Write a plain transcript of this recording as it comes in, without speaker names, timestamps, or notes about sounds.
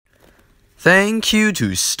Thank you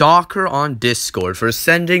to Stalker on Discord for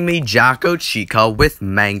sending me Jacko Chica with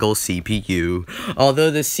Mangle CPU. Although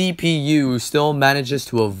the CPU still manages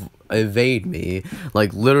to evade me.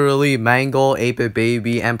 Like, literally, Mangle, 8-Bit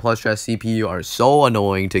Baby, and Plus Stress CPU are so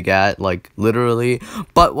annoying to get. Like, literally.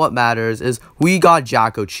 But what matters is we got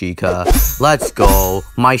Jacko Chica. Let's go.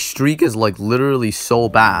 My streak is, like, literally so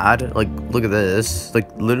bad. Like, look at this. Like,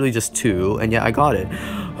 literally just 2, and yet I got it.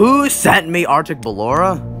 Who sent me Arctic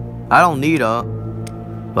Ballora? I don't need her,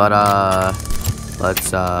 but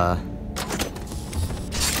let's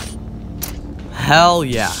hell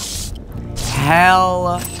yeah,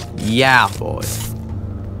 boy.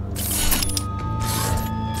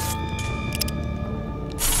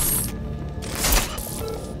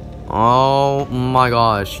 Oh my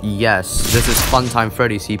gosh, yes, this is Funtime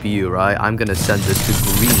Freddy CPU, right? I'm gonna send this to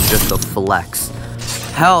green just to flex.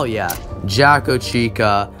 Hell yeah, Jacko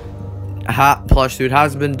Chica. Plush suit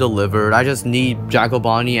has been delivered. I just need Jacko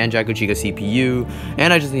Bonnie and Jacko Chica CPU,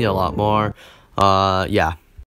 and I just need a lot more. Yeah.